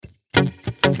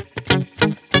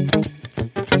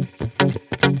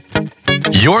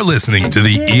You're listening to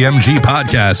the EMG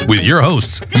Podcast with your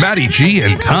hosts, Matty G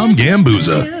and Tom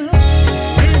Gambuza.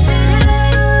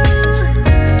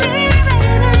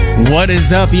 What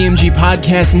is up, EMG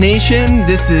Podcast Nation?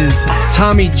 This is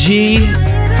Tommy G,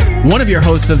 one of your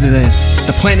hosts of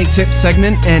the Planning Tips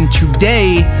segment, and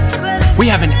today we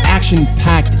have an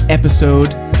action-packed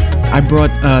episode. I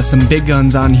brought some big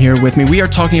guns on here with me. We are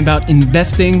talking about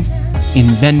investing in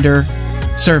vendor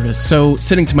service. So,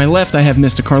 sitting to my left, I have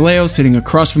Mr. Carleo. Sitting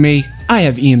across from me, I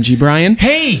have EMG Brian.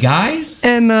 Hey, guys!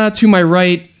 And to my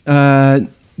right,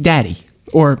 Daddy,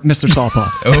 or Mr. Sawpaw.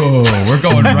 Oh, we're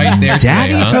going right there today,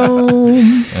 Daddy's huh?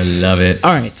 home. I love it.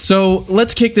 All right, so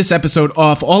let's kick this episode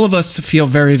off. All of us feel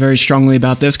very, very strongly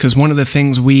about this because one of the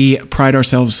things we pride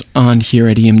ourselves on here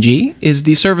at EMG is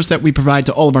the service that we provide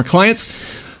to all of our clients.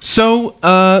 So,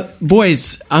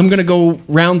 boys, I'm going to go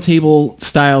round table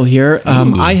style here.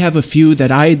 I have a few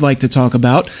that I'd like to talk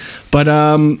about, but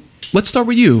let's start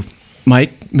with you,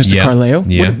 Mike, Mr. Carleo.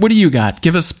 Yeah. What do you got?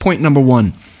 Give us point number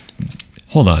one.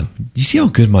 Hold on. You see how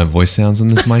good my voice sounds on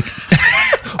this mic?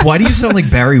 Why do you sound like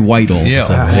Barry White all of a Yeah,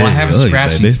 sudden? well, I have a Really,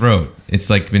 scratchy baby? throat.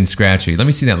 It's like been scratchy. Let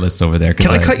me see that list over there.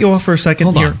 Can I cut you off for a second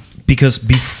Hold here? on. Because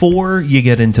before you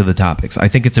get into the topics, I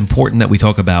think it's important that we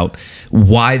talk about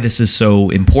why this is so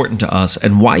important to us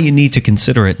and why you need to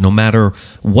consider it no matter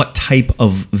what type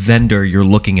of vendor you're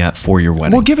looking at for your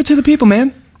wedding. Well, give it to the people,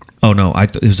 man. Oh, no,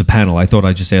 it was a panel. I thought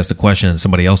I just asked a question and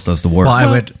somebody else does the work. Well,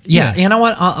 I would. Yeah, you know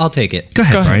what? I'll take it. Go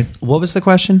ahead, Brian. What was the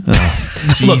question?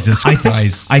 Jesus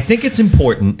Christ. I think it's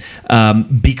important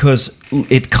because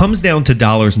it comes down to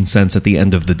dollars and cents at the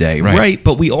end of the day, right?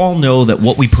 But we all know that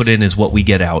what we put in is what we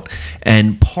get out.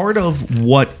 And part of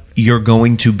what you're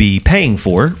going to be paying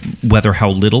for, whether how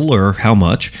little or how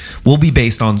much, will be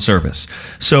based on service.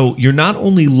 So you're not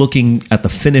only looking at the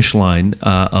finish line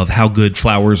of how good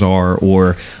flowers are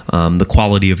or the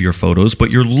quality of your photos,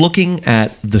 but you're looking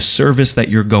at the service that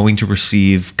you're going to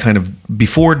receive kind of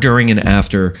before, during, and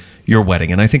after your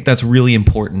wedding. And I think that's really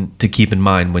important to keep in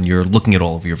mind when you're looking at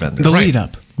all of your vendors. The lead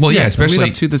up. Well, yeah, the especially- lead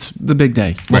up to the big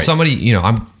day. Well, somebody,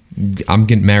 I'm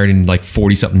getting married in like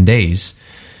 40-something days.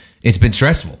 It's been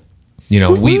stressful.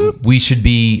 We should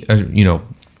be,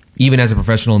 even as a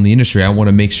professional in the industry, I want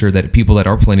to make sure that people that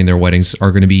are planning their weddings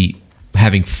are going to be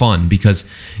having fun because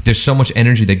there's so much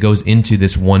energy that goes into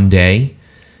this one day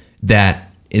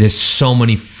that it is so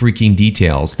many freaking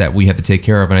details that we have to take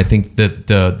care of. And I think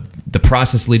the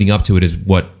process leading up to it is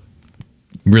what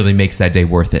really makes that day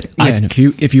worth it. Yeah, and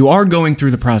if you are going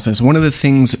through the process, one of the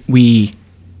things we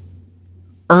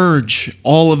urge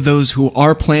all of those who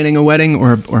are planning a wedding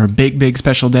or a big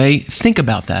special day, think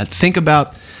about that. Think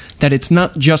about that it's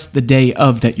not just the day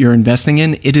of that you're investing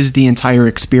in, it is the entire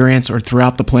experience or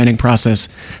throughout the planning process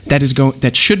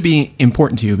that should be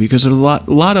important to you because there's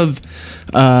a lot of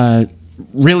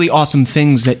really awesome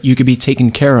things that you could be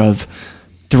taken care of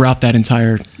throughout that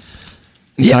entire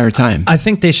time. I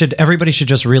think everybody should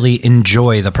just really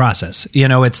enjoy the process.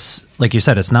 It's like you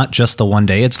said, it's not just the one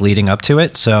day, it's leading up to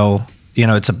it. So,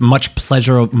 it's a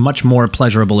much more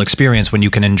pleasurable experience when you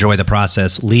can enjoy the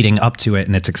process leading up to it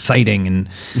and it's exciting and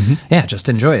just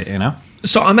enjoy it,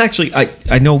 So I'm actually,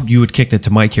 I know you had kicked it to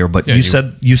Mike here, but you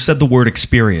said the word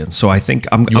experience. So I think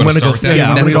I'm going to go. Yeah,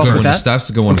 I'm gonna go for that. That's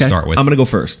a good one to start with. I'm going to go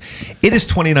first. It is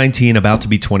 2019, about to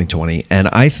be 2020, and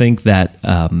I think that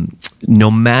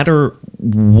no matter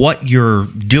what you're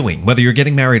doing, whether you're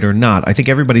getting married or not, I think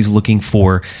everybody's looking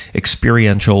for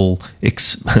experiential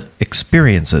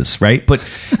experiences, right? But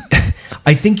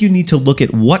I think you need to look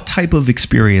at what type of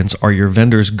experience are your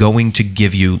vendors going to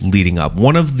give you leading up.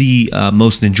 One of the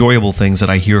most enjoyable things that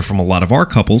I hear from a lot of our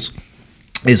couples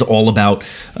is all about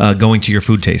going to your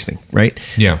food tasting, right?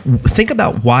 Yeah. Think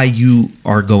about why you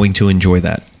are going to enjoy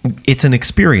that. It's an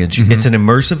experience. Mm-hmm. It's an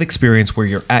immersive experience where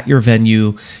you're at your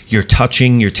venue, you're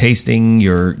touching, you're tasting,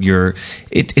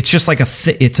 it's just like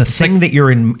it's a thing that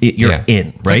you're in, in, right?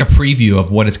 It's like a preview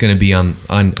of what it's going to be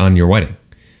on your wedding.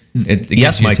 It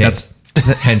Yes, gives you a Mike, taste.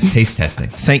 Hence taste testing.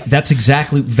 That's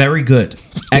exactly very good.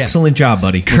 Excellent job,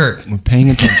 buddy. Kurt. We're paying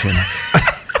attention.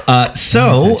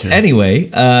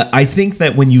 Anyway, I think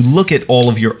that when you look at all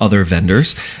of your other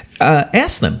vendors,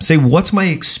 ask them, say, what's my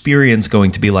experience going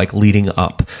to be like leading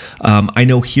up? I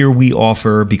know here we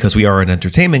offer, because we are an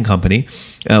entertainment company,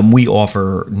 we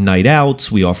offer night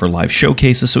outs, we offer live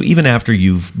showcases. So even after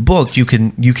you've booked, you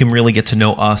can really get to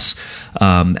know us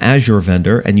as your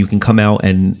vendor, and you can come out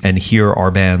and hear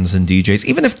our bands and DJs,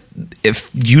 even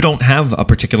if you don't have a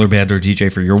particular band or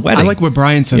DJ for your wedding. I like what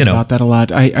Brian says about that a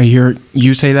lot. I hear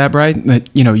you say that, Brian, that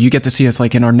you get to see us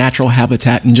like in our natural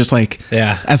habitat and just like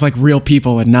as like real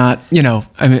people and not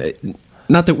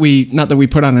not that we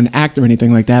put on an act or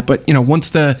anything like that, but once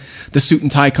the suit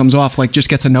and tie comes off, like, just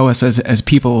get to know us as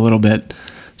people a little bit.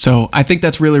 So I think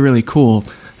that's really, really cool.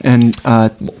 And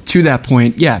to that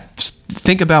point,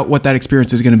 think about what that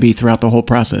experience is going to be throughout the whole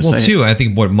process. Well, too, I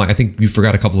think you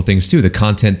forgot a couple of things too. The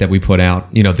content that we put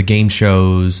out, the game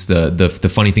shows,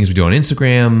 the funny things we do on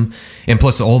Instagram, and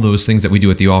plus all those things that we do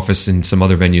at the office and some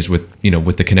other venues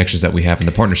with the connections that we have and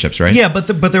the partnerships, right? Yeah, but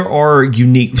there are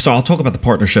unique. So I'll talk about the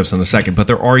partnerships in a second. But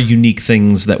there are unique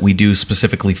things that we do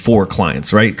specifically for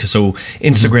clients, right? So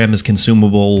Instagram is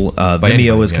consumable,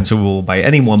 Vimeo is consumable by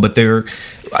anyone, but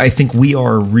I think we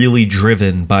are really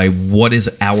driven by what is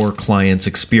our client's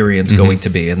experience going to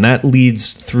be. And that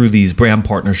leads through these brand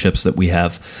partnerships that we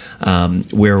have,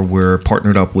 where we're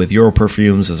partnered up with Euro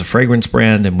Perfumes as a fragrance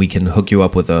brand, and we can hook you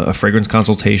up with a fragrance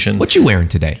consultation. What you wearing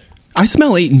today? I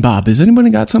smell 8 and Bob. Has anybody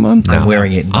got some on? I'm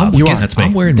wearing 8 and Bob. That's me.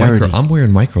 I'm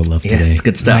wearing Micro Love today. Yeah, it's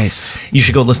good stuff. Nice. You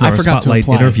should go listen to our Spotlight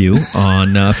interview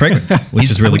on fragrance, which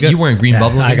is really good. You wearing Green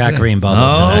Bubble? I got today? Green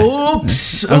Bubble today.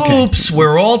 Oops. Okay. Oops.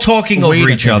 We're all talking over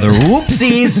each other.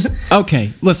 Oopsies.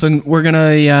 Okay, listen, we're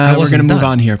gonna move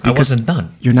on here. I wasn't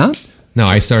done. You're not? No,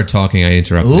 I started talking. I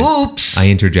interrupted. Oops. I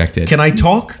interjected. Can I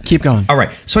talk? Keep going. All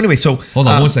right. So anyway, hold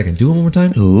on 1 second. Do it one more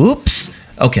time. Oops.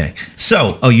 Okay.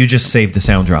 So, you just saved the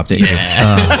sound drop, didn't you?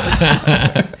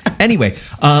 Anyway,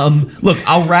 look,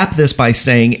 I'll wrap this by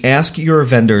saying, ask your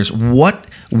vendors, what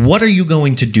are you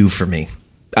going to do for me?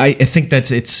 I think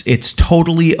it's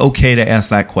totally okay to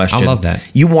ask that question. I love that.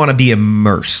 You want to be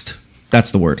immersed.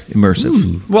 That's the word, immersive.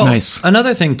 Ooh, Well, nice.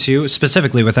 Another thing too,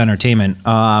 specifically with entertainment,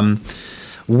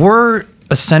 we're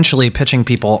essentially pitching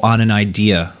people on an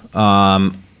idea.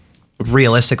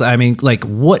 Realistically, I mean, like,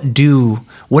 what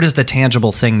is the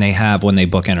tangible thing they have when they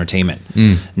book entertainment?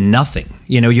 Nothing.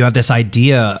 You have this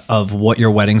idea of what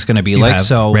your wedding's going to be like.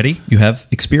 So ready? You have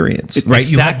experience, right?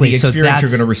 Exactly. You have the experience So you're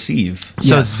going to receive.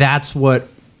 So that's what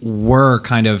we're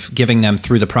kind of giving them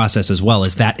through the process as well,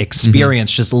 is that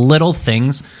experience, just little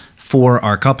things for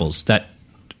our couples that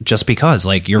just because,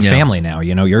 like, you're family now,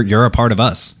 you're a part of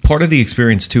us. Part of the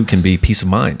experience too can be peace of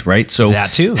mind, right? So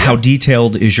that too. How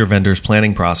detailed is your vendor's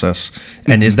planning process,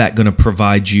 and is that going to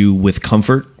provide you with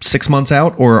comfort 6 months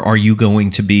out, or are you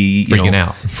going to be freaking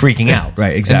out?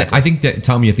 Right, exactly. And I think that,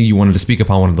 Tommy, I think you wanted to speak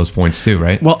upon one of those points too,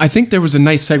 right? Well, I think there was a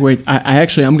nice segue.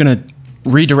 I'm going to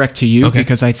redirect to you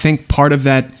because I think part of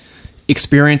that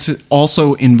experience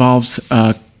also involves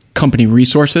company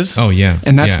resources. Oh yeah,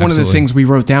 and that's one of the things we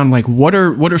wrote down. Like, what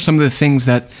are some of the things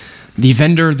that the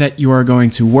vendor that you are going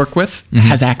to work with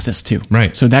has access to?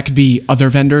 Right. So that could be other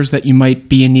vendors that you might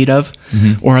be in need of,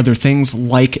 or other things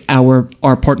like our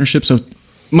partnership. So,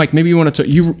 Mike, maybe you want to.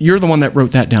 You're the one that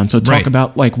wrote that down. So talk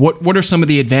about, like, what are some of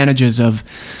the advantages of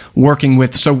working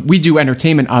with. So we do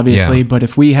entertainment, obviously, but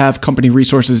if we have company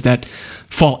resources that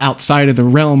fall outside of the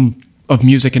realm of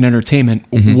music and entertainment,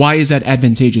 why is that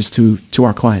advantageous to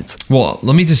our clients? Well,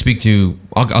 let me just speak to.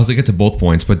 I'll get to both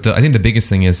points, but I think the biggest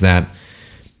thing is that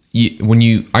I'm going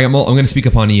to speak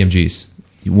upon EMGs.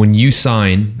 When you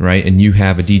sign, right, and you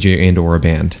have a DJ and or a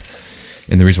band,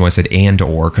 and the reason why I said and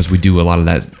or, because we do a lot of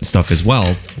that stuff as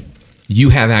well, you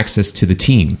have access to the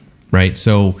team, right?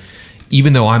 So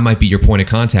even though I might be your point of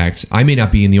contact, I may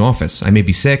not be in the office. I may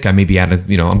be sick. I may be out of,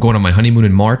 I'm going on my honeymoon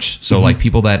in March. So like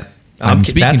people that I'm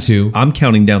speaking to, I'm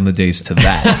counting down the days to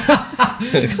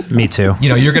that. Me too.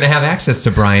 You're going to have access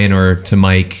to Brian or to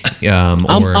Mike.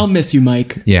 I'll miss you,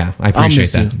 Mike. Yeah, I appreciate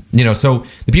that. So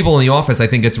the people in the office, I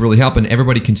think it's really helping.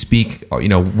 Everybody can speak.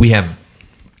 We have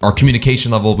our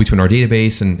communication level between our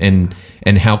database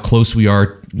and how close we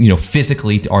are.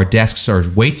 Physically, our desks are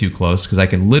way too close because I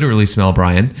can literally smell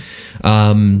Brian.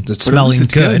 It's smelling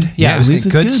good. Yeah, at least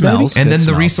it's good smells. And then smells.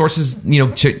 the resources.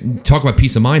 To talk about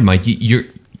peace of mind, Mike.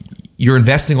 You're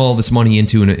investing all this money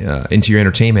into your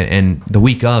entertainment, and the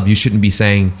week of, you shouldn't be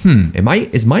saying,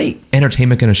 is my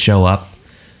entertainment going to show up?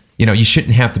 You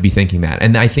shouldn't have to be thinking that.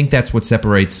 And I think that's what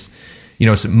separates,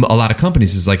 a lot of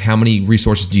companies is like, how many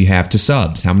resources do you have to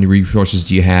subs? How many resources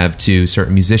do you have to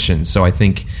certain musicians? So I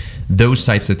think those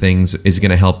types of things is going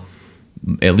to help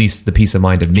at least the peace of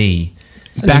mind of me.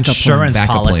 Backup insurance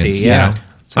policy, plans, yeah.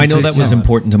 I know that was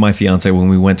important to my fiance when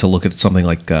we went to look at something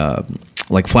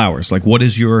like flowers. Like, what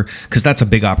is because that's a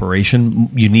big operation.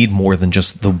 You need more than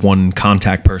just the one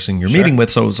contact person you're meeting with.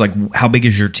 So it's like, how big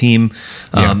is your team?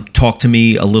 Talk to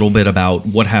me a little bit about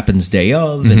what happens day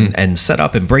of and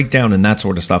setup and breakdown and that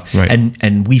sort of stuff. Right.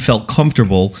 And we felt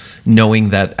comfortable knowing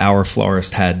that our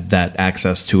florist had that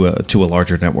access to a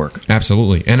larger network.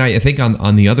 Absolutely. And I think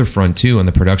on the other front too, on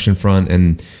the production front,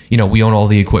 and we own all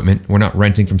the equipment. We're not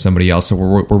renting from somebody else, so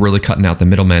we're really cutting out the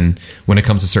middlemen when it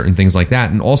comes to certain things like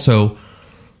that. And also,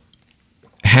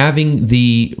 having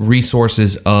the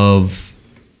resources of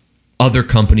other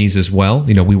companies as well.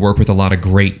 We work with a lot of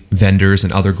great vendors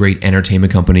and other great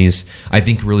entertainment companies. I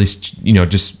think really,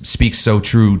 just speaks so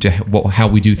true to how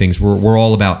we do things. We're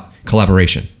all about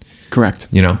collaboration. Correct.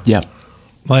 Yeah.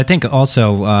 Well, I think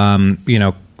also,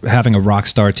 having a rock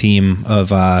star team of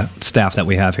staff that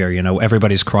we have here,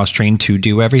 everybody's cross-trained to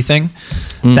do everything.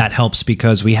 That helps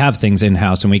because we have things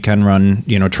in-house and we can run,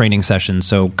 training sessions.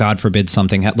 So God forbid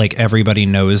something, like everybody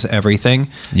knows everything.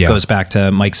 Yeah. Goes back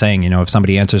to Mike saying, if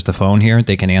somebody answers the phone here,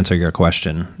 they can answer your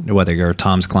question, whether you're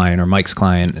Tom's client or Mike's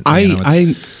client.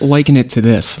 I liken it to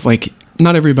this. Like,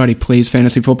 not everybody plays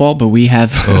fantasy football, but we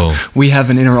have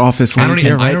an inner office link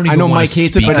here. Right? I know Mike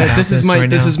hates it, but this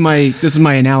is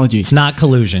my analogy. It's not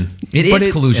collusion. It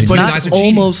is collusion. But You guys it's are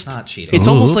cheating. almost Not cheating. it's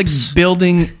almost like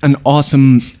building an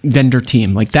awesome vendor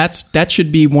team. Like that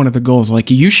should be one of the goals. Like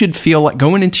you should feel like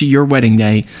going into your wedding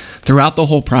day, throughout the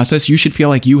whole process, you should feel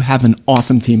like you have an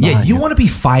awesome team. Yeah, behind you want to be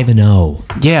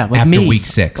 5-0. Yeah, like after me. week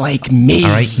 6. Like me.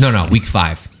 All right. No, week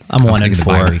 5. I'm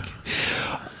 1-4. Week.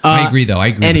 I agree, though. I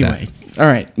agree. Anyway, with all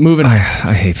right, moving on.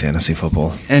 I hate fantasy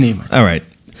football. Anyway, All right.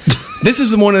 this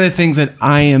is one of the things that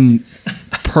I am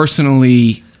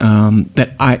personally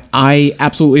that I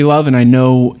absolutely love, and I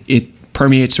know it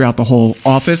permeates throughout the whole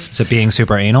office. Is it being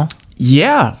super anal?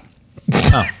 Yeah.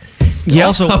 Oh. Yeah.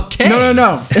 Also, Okay.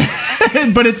 No.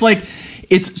 But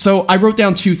so I wrote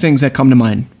down 2 things that come to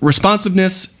mind: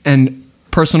 responsiveness and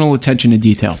personal attention to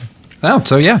detail. Oh,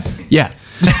 so yeah. Yeah.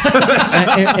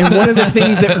 and one of the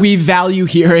things that we value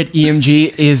here at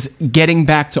EMG is getting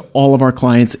back to all of our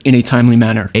clients in a timely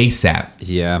manner. ASAP.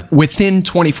 Yeah. Within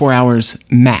 24 hours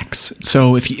max.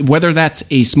 So whether that's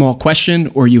a small question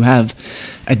or you have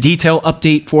a detail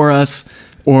update for us,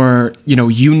 or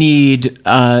you need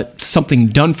something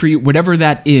done for you, whatever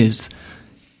that is,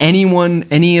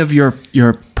 any of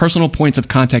your personal points of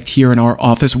contact here in our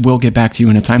office will get back to you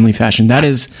in a timely fashion. That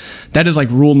is like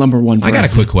rule number 1 for I got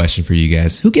us. a quick question for you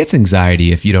guys. Who gets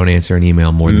anxiety if you don't answer an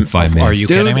email more than 5 minutes? Are you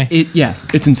kidding me?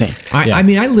 It's insane. I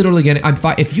mean, I literally get it.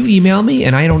 If you email me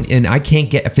and I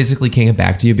physically can't get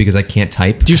back to you because I can't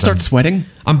type. Do you start sweating?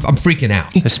 I'm freaking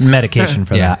out. There's medication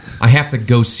for that. I have to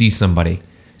go see somebody.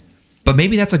 But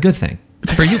maybe that's a good thing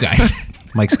for you guys.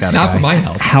 Mike's got a Not guy. for my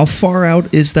health. How far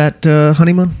out is that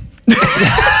honeymoon?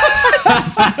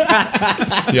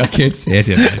 Yeah, I can't stand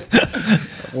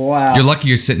it. Wow. You're lucky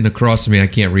you're sitting across from me and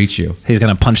I can't reach you. He's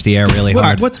going to punch the air really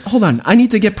hard. Hold on. I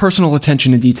need to get personal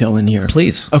attention to detail in here.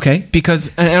 Please. Okay,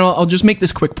 because and I'll just make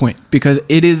this quick point, because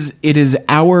it is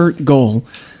our goal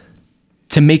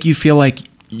to make you feel like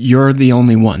you're the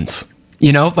only ones.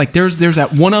 Like there's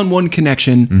that one-on-one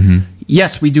connection. Mm-hmm.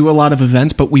 Yes, we do a lot of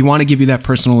events, but we want to give you that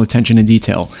personal attention and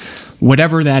detail.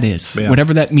 Whatever that is,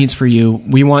 whatever that means for you,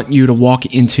 we want you to walk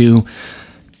into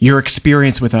your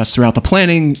experience with us throughout the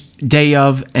planning day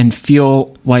of and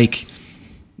feel like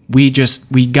we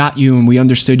got you and we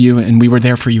understood you and we were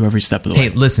there for you every step of the way. Hey,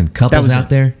 listen, couples was out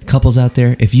it.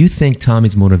 there, if you think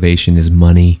Tommy's motivation is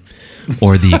money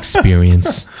or the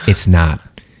experience, it's not.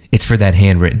 It's for that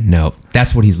handwritten note.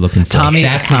 That's what he's looking for.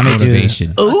 That's his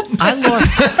motivation. Oops.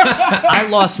 I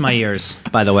lost my ears,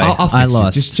 by the way. I'll fix I it.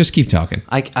 lost. Just keep talking.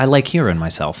 I like hearing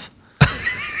myself.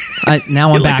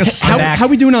 Now I'm back. I'm back. How are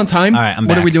we doing on time? All right, I'm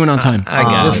What back. are we doing on time?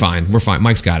 We're fine.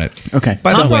 Mike's got it. Okay.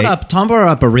 Tom brought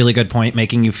up a really good point,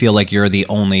 making you feel like you're the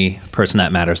only person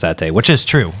that matters that day, which is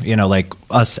true. Like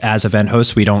us as event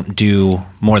hosts, we don't do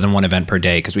more than 1 event per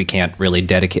day because we can't really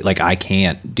dedicate. Like I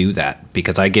can't do that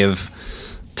because I give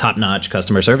top-notch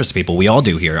customer service to people. We all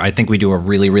do here. I think we do a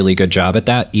really, really good job at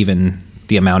that, even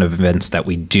the amount of events that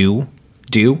we do.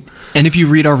 And if you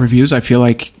read our reviews, I feel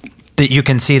like That you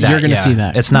can see that. You're going to see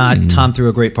that. It's not Tom threw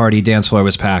a great party, dance floor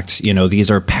was packed.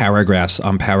 These are paragraphs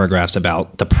on paragraphs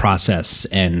about the process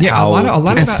and Yeah, how a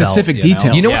lot of and specific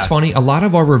detail. You know what's funny? A lot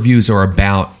of our reviews are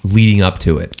about leading up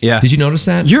to it. Yeah. Did you notice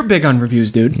that? you're big on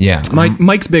reviews, dude. Yeah.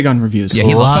 Mike's big on reviews. Yeah,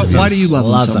 he loves Why them. do you love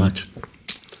Loves them so them. much?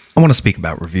 I want to speak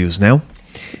about reviews now.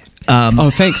 Oh,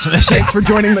 thanks. Thanks for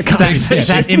joining the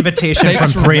conversation. That invitation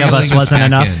Thanks from for 3 of us reeling us wasn't back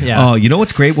enough. in. Yeah. Oh, you know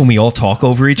what's great when we all talk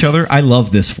over each other? I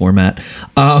love this format.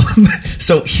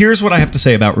 So here's what I have to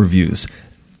say about reviews.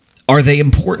 Are they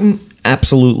important?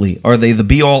 Absolutely. Are they the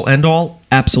be-all, end-all?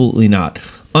 Absolutely not.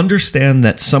 Understand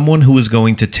that someone who is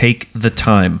going to take the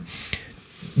time...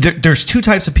 There's 2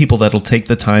 types of people that'll take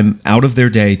the time out of their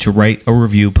day to write a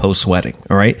review post-wedding,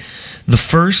 all right? The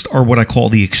first are what I call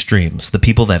the extremes, the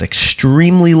people that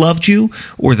extremely loved you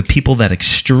or the people that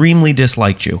extremely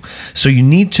disliked you. So you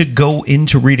need to go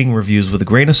into reading reviews with a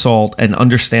grain of salt and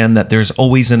understand that there's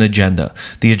always an agenda.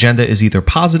 The agenda is either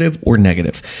positive or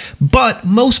negative. But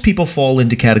most people fall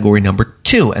into category number 2.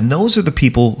 too. And those are the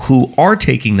people who are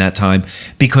taking that time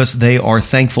because they are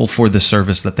thankful for the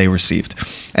service that they received.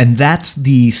 And that's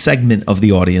the segment of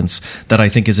the audience that I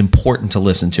think is important to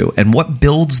listen to. And what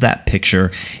builds that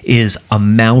picture is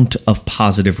amount of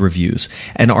positive reviews.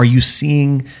 And are you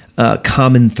seeing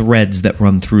common threads that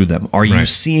run through them? Are you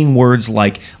seeing words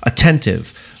like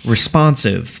attentive,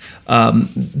 responsive?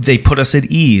 They put us at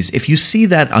ease. If you see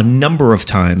that a number of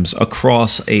times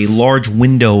across a large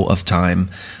window of time,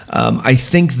 I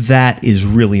think that is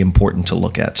really important to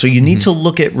look at. So you need to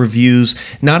look at reviews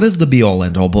not as the be-all,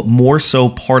 end-all, but more so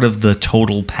part of the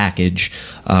total package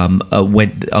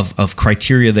of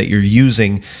criteria that you're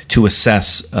using to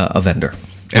assess a vendor.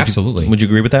 Absolutely. Would you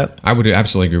agree with that? I would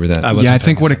absolutely agree with that. I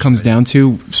think what it comes down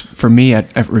to, for me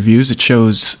at reviews, it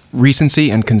shows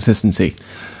recency and consistency.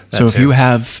 So if you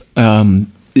have,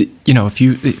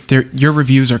 your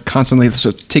reviews are constantly,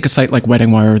 so take a site like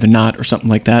Wedding Wire or The Knot or something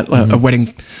like that, a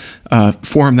wedding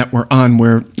forum that we're on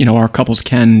where, our couples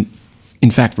can,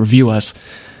 in fact, review us.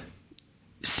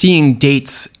 Seeing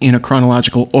dates in a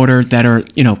chronological order that are,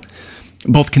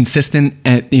 both consistent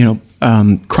and,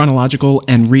 chronological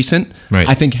and recent,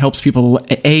 I think helps people,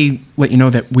 let you know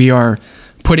that we are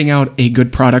putting out a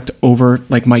good product over,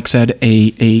 like Mike said,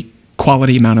 a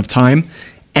quality amount of time,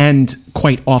 and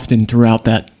quite often throughout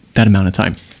that amount of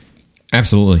time.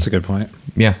 Absolutely. That's a good point.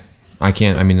 Yeah. I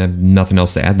have nothing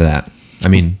else to add to that.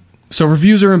 So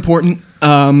reviews are important.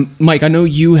 Mike, I know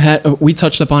we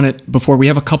touched upon it before. We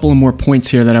have a couple of more points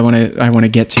here that I want to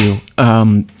get to.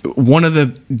 One of the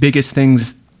biggest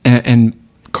things, and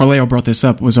Carleo brought this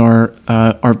up, was our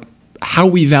how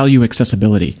we value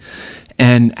accessibility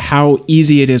and how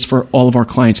easy it is for all of our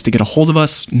clients to get a hold of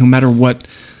us, no matter what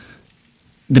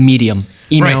the medium,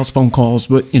 emails, phone calls,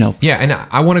 but Yeah, and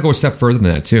I want to go a step further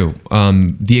than that too.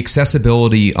 The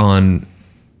accessibility on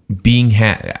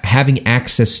having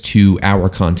access to our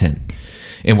content.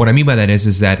 And what I mean by that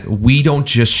is that we don't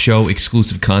just show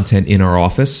exclusive content in our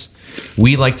office.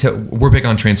 We're big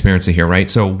on transparency here, right?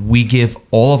 So we give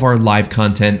all of our live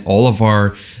content, all of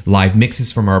our live mixes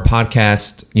from our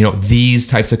podcast, these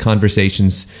types of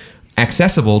conversations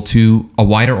accessible to a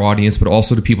wider audience, but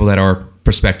also to people that are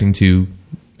prospecting to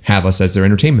have us as their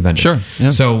entertainment vendor. Sure. Yeah.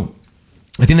 So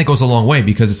I think that goes a long way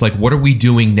because it's like, what are we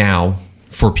doing now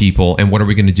for people and what are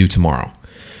we going to do tomorrow?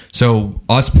 So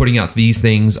us putting out these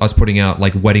things, us putting out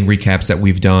like wedding recaps that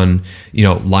we've done,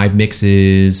 live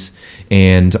mixes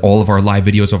and all of our live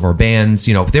videos of our bands,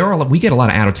 we get a lot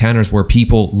of out of towners where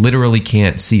people literally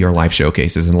can't see our live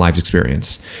showcases and live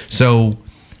experience. So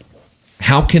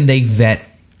how can they vet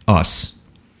us?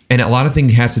 And a lot of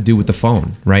things has to do with the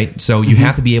phone, right? So you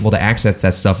have to be able to access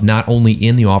that stuff not only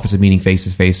in the office of meeting face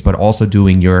to face, but also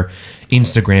doing your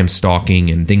Instagram stalking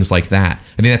and things like that.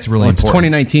 I think that's really important.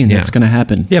 It's 2019. That's going to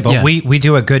happen. Yeah, but we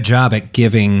do a good job at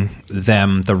giving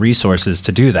them the resources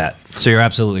to do that. So you're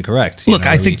absolutely correct. Look,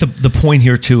 I think the point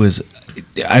here too is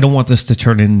I don't want this to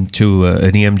turn into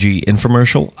an EMG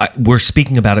infomercial. We're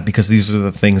speaking about it because these are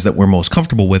the things that we're most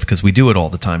comfortable with because we do it all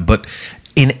the time. But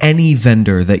in any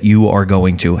vendor that you are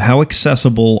going to, how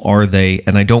accessible are they?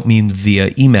 And I don't mean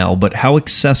via email, but how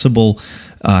accessible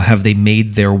have they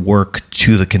made their work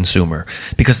to the consumer?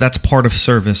 Because that's part of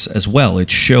service as well. It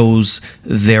shows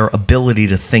their ability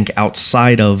to think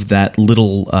outside of that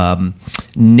little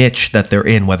niche that they're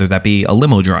in, whether that be a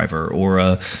limo driver or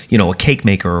a cake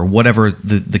maker or whatever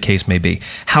the case may be.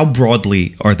 How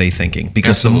broadly are they thinking?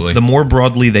 Because the more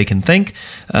broadly they can think,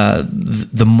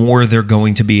 the more they're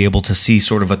going to be able to see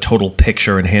sort of a total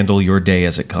picture and handle your day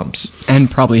as it comes.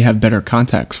 And probably have better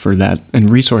contacts for that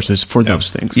and resources for those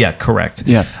things. Yeah, correct.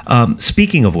 Yeah.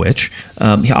 Speaking of which,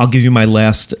 I'll give you my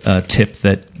last tip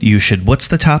that you should. What's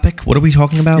the topic? What are we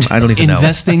talking about? I don't even know.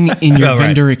 Investing in your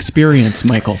vendor experience,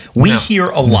 Michael. We hear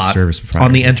a lot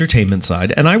on the entertainment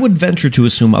side, and I would venture to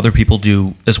assume other people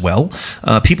do as well.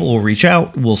 People will reach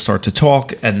out, we'll start to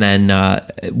talk, and then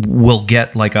we'll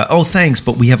get like oh, thanks,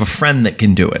 but we have a friend that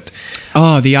can do it.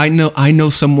 Oh, I know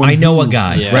someone. I know a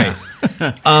guy,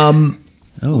 right?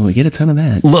 Oh, we get a ton of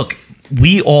that. Look,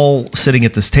 we all sitting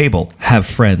at this table have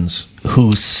friends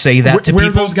who say that to we're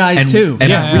people. We're those guys and, too.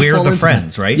 And we're the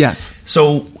friends, right? Yes.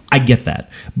 So I get that.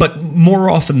 But more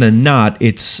often than not,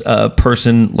 it's a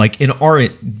person like in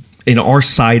our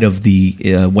side of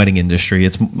the wedding industry,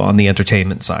 it's on the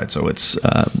entertainment side. So it's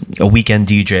a weekend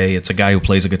DJ. It's a guy who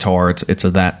plays a guitar. It's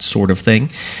that sort of thing.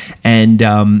 And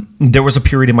there was a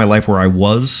period in my life where I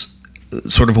was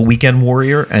sort of a weekend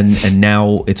warrior, and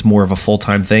now it's more of a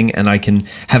full-time thing. And I can,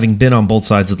 having been on both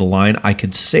sides of the line, I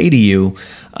could say to you,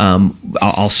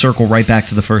 I'll circle right back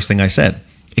to the first thing I said.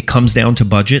 It comes down to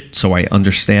budget, so I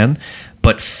understand.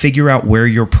 But figure out where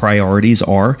your priorities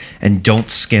are and don't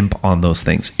skimp on those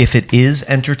things. If it is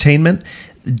entertainment,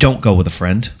 don't go with a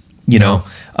friend. You know,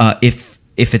 if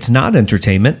it's not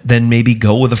entertainment, then maybe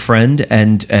go with a friend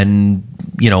and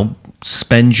you know,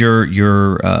 spend your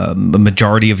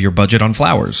majority of your budget on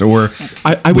flowers or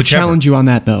I would challenge you on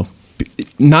that though.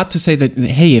 Not to say that,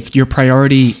 hey, if your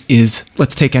priority is,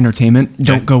 let's take entertainment,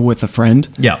 don't go with a friend.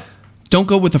 Yeah. Don't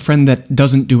go with a friend that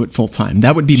doesn't do it full time.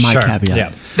 That would be my caveat.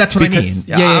 Yeah. That's what I mean.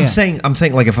 I'm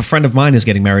saying like if a friend of mine is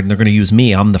getting married and they're going to use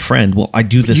me, I'm the friend. Well, I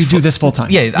do this. You do this full time.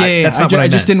 Yeah, that's not what I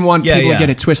just meant. didn't want people to get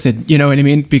it twisted. You know what I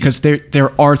mean? Because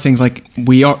there are things like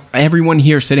everyone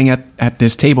here sitting at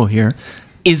this table here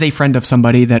is a friend of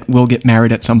somebody that will get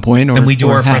married at some point, and we do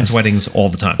or our has. friends' weddings all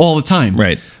the time. All the time,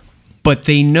 Right. But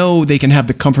they know they can have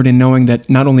the comfort in knowing that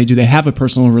not only do they have a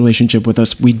personal relationship with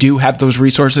us, we do have those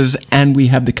resources, and we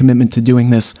have the commitment to doing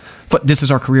this. This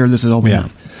is our career. This is all we know.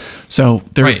 So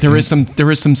there is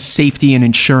some safety and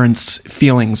insurance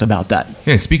feelings about that.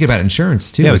 Yeah, speaking about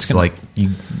insurance too, it's like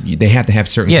they have to have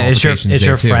certain. Yeah, is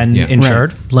your friend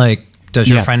insured? Right. Like, does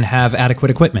your friend have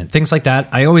adequate equipment? Things like that.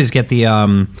 I always get the,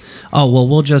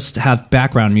 we'll just have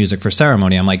background music for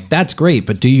ceremony. I'm like, that's great,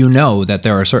 but do you know that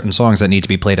there are certain songs that need to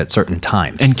be played at certain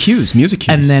times? And music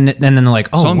cues. And then they're like,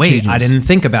 oh, Song wait, changes. I didn't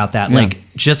think about that. Yeah. Like,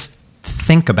 just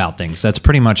think about things. That's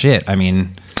pretty much it. I mean,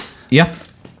 Yeah.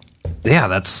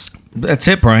 that's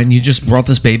it, Brian. You just brought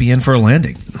this baby in for a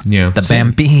landing. Yeah, the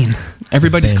Bambine.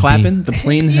 Everybody's clapping. The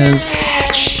plane has.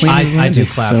 I do landed,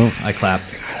 clap. so- I clap.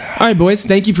 All right, boys.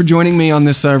 Thank you for joining me on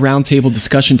this roundtable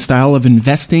discussion style of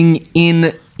investing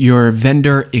in your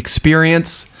vendor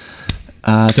experience.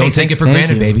 Don't take it for thank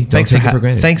granted, you. baby. Don't take it for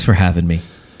granted. Thanks for having me.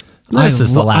 This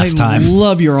is the last time. I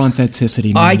love your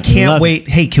authenticity, man. I can't Love wait.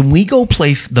 Hey, can we go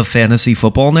play the fantasy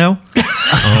football now?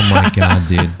 Oh my god,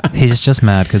 dude! He's just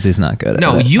mad because he's not good at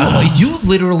No, it. you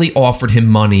literally offered him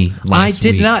money last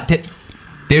week. I did not.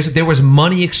 There was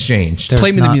money exchanged. There's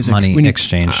Play me the not music. money We need-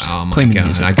 exchanged. Oh my Play me the god!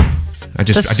 music. I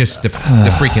just the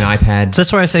freaking iPad. So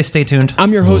that's why I say stay tuned.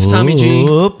 I'm your host, Tommy G.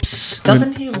 Oops.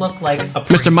 Doesn't he look like a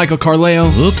Mr. Michael Carleo,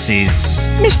 Oopsies.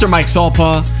 Mr. Mike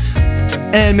Salpaw,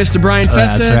 and Mr. Brian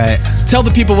Festa. That's right. Tell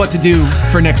the people what to do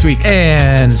for next week.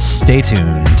 And stay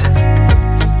tuned.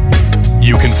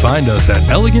 You can find us at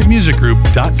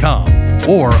elegantmusicgroup.com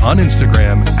or on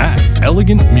Instagram at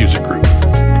elegantmusicgroup.